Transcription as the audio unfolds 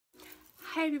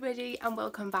Hi everybody and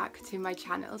welcome back to my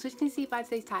channel. So as you can see by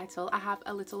today's title, I have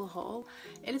a little haul.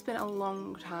 It has been a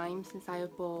long time since I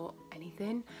have bought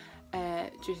anything,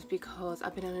 just because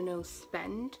I've been on a no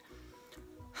spend.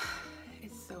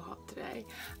 It's so hot today.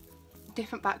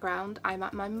 Different background, I'm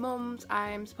at my mum's.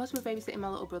 I'm supposed to be babysitting my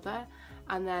little brother,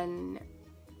 and then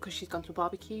because she's gone to a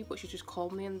barbecue, but she just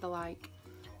called me and they're like,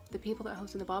 the people that are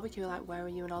hosting the barbecue are like, where are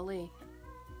you and Ollie?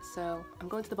 So I'm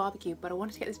going to the barbecue, but I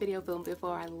wanted to get this video filmed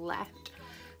before I left.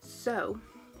 So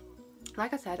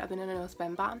like I said, I've been in a no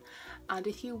spend ban, and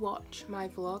if you watch my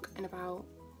vlog in about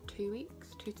 2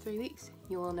 to 3 weeks,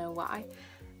 you will know why.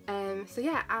 So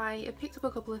yeah, I picked up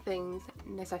a couple of things,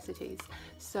 necessities,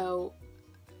 so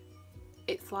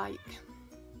it's like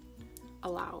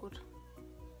allowed,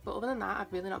 but other than that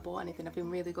I've really not bought anything. I've been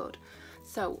really good.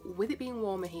 So with it being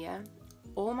warmer here,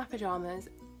 all my pyjamas,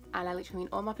 and I literally mean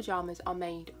all my pyjamas, are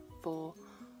made for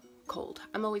cold.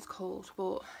 I'm always cold,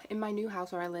 but in my new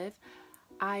house where I live,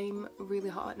 I'm really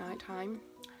hot at night time,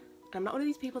 and I'm not one of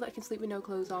these people that can sleep with no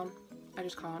clothes on. I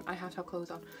just can't. I have to have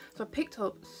clothes on. So I picked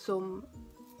up some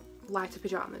lighter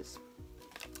pyjamas.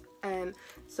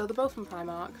 So they're both from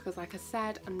Primark because, like I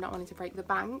said, I'm not wanting to break the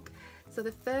bank. So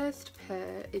the first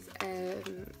pair is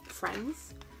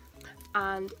Friends,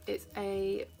 and it's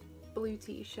a blue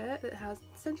t-shirt that has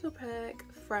Central Perk,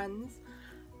 Friends.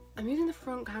 I'm using the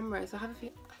front camera, so I have a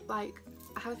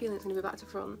feeling it's going to be back to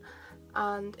front,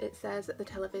 and it says the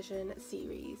television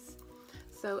series.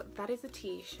 So that is a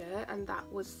t-shirt, and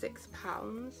that was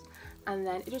 £6, and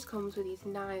then it just comes with these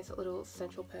nice little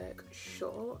Central Perk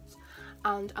shorts.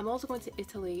 And I'm also going to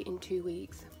Italy in 2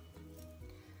 weeks,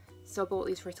 so I bought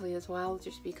these for Italy as well,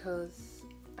 just because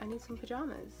I need some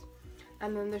pyjamas.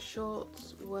 And then the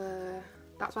shorts were,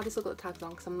 that's why they still got the tags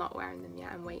on, because I'm not wearing them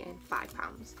yet, I'm waiting,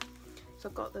 £5. So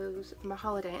I've got those for my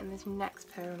holiday, and this next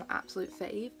pair are my absolute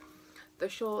fave. The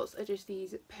shorts are just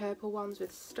these purple ones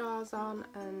with stars on,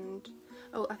 and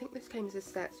oh, I think this came as a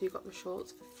set, so you got the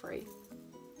shorts for free.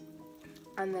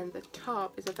 And then the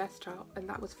top is a vest top, and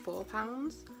that was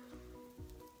 £4.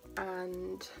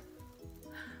 And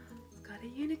it's got a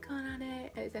unicorn on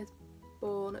it, and it says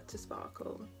Born to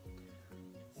Sparkle.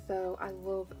 So I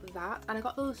love that, and I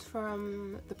got those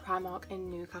from the Primark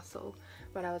in Newcastle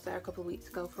when I was there a couple of weeks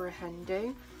ago for a hen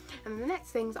do. And the next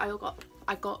things I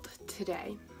got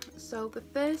today. So the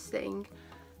first thing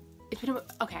is pretty much,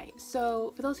 okay,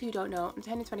 so for those who don't know, I'm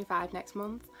turning 25 next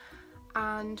month,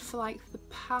 and for like the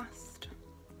past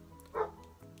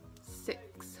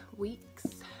 6 weeks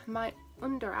my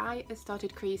under eye has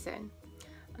started creasing,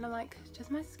 and I'm like, does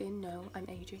my skin know I'm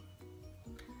aging?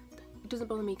 It doesn't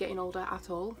bother me getting older at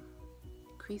all.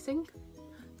 Creasing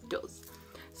does.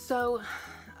 So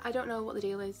I don't know what the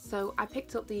deal is. So I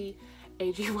picked up the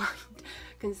Aging White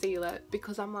concealer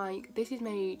because I'm like, this is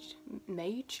made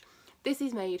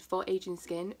for aging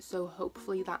skin, so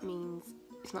hopefully that means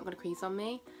it's not going to crease on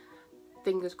me.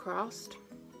 Fingers crossed.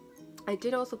 I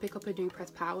did also pick up a new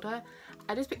pressed powder.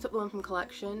 I just picked up the one from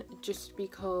Collection just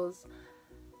because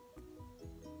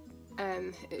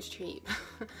it's cheap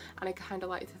and I kind of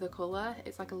liked the colour.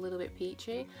 It's like a little bit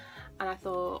peachy, and I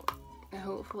thought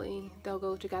hopefully they'll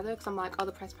go together, because I'm like,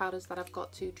 other pressed powders that I've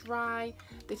got to dry,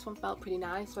 this one felt pretty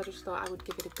nice, so I just thought I would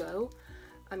give it a go.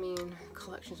 I mean,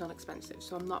 Collection's not expensive,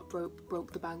 so I'm not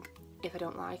broke the bank if I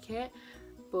don't like it,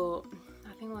 but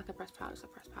I think like a pressed powder is a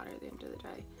pressed powder at the end of the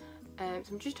day.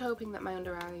 So I'm just hoping that my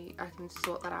under eye, I can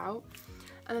sort that out.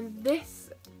 And then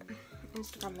this,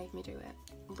 Instagram made me do it,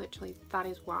 literally, that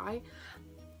is why.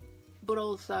 But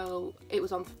also it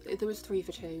was on, there was 3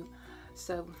 for 2,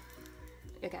 so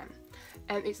again,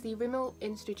 it's the Rimmel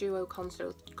Insta Duo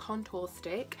contour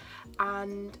stick.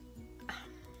 And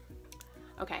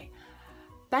okay,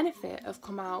 Benefit have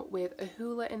come out with a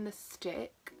hoola in the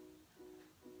stick,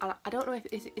 and I don't know if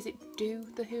is it Do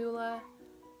the hoola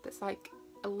that's like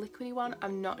a liquidy one,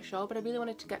 I'm not sure, but I really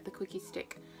wanted to get the quickie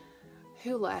stick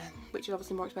hoola, which is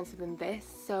obviously more expensive than this,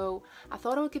 so I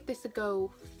thought I would give this a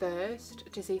go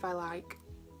first to see if I like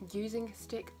using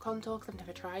stick contour, because I've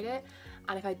never tried it,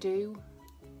 and if I do,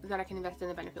 then I can invest in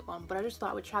the Benefit one. But I just thought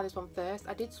I would try this one first.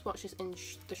 I did swatch this in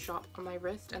the shop on my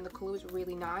wrist, and the colour was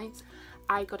really nice.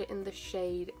 I got it in the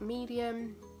shade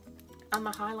medium, and the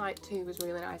highlight too was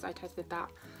really nice. I tested that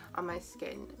on my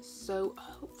skin, so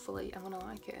hopefully I'm gonna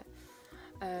like it.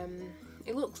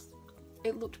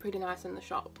 It looked pretty nice in the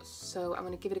shop, so I'm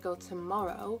gonna give it a go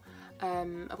tomorrow.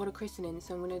 I've got a christening,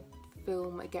 so I'm gonna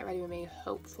film a Get Ready With Me.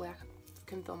 Hopefully I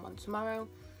can film one tomorrow.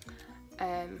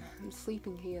 I'm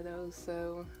sleeping here though,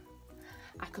 so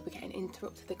I could be getting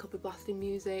interrupted, they could be blasting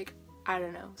music, I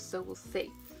don't know, so we'll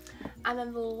see. And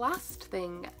then the last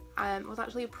thing was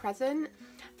actually a present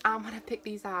And when I picked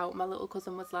these out, my little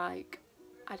cousin was like,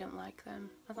 I don't like them.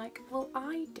 I was like, well,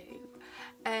 I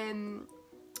do.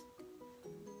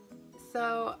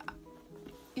 So,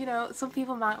 you know, some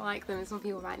people might like them and some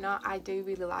people might not. I do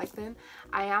really like them.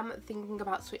 I am thinking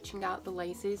about switching out the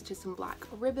laces to some black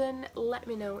ribbon. Let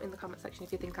me know in the comment section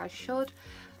if you think I should.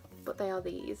 But they are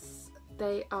these.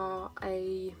 They are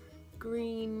a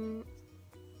green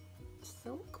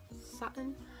silk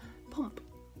satin pump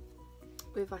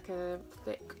with like a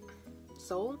thick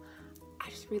sole. I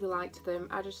just really liked them.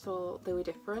 I just thought they were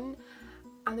different,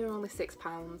 and they were only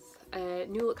 £6.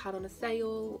 New Look had on a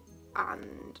sale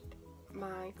and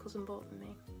my cousin bought them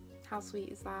me. How sweet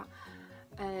is that?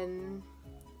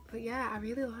 But yeah, I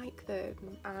really like them,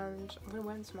 and I'm gonna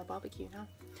wear them to my barbecue now.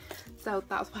 So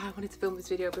that's why I wanted to film this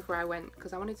video before I went,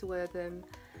 because I wanted to wear them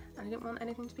and I didn't want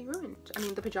anything to be ruined. I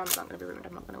mean, the pyjamas aren't going to be ruined,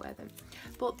 I'm not going to wear them.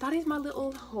 But that is my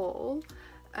little haul.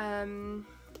 I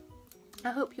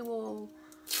hope you all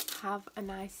have a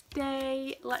nice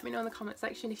day. Let me know in the comment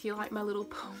section if you like my little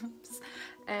pumps.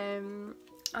 And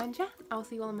yeah, I'll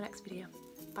see you all in my next video.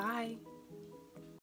 Bye.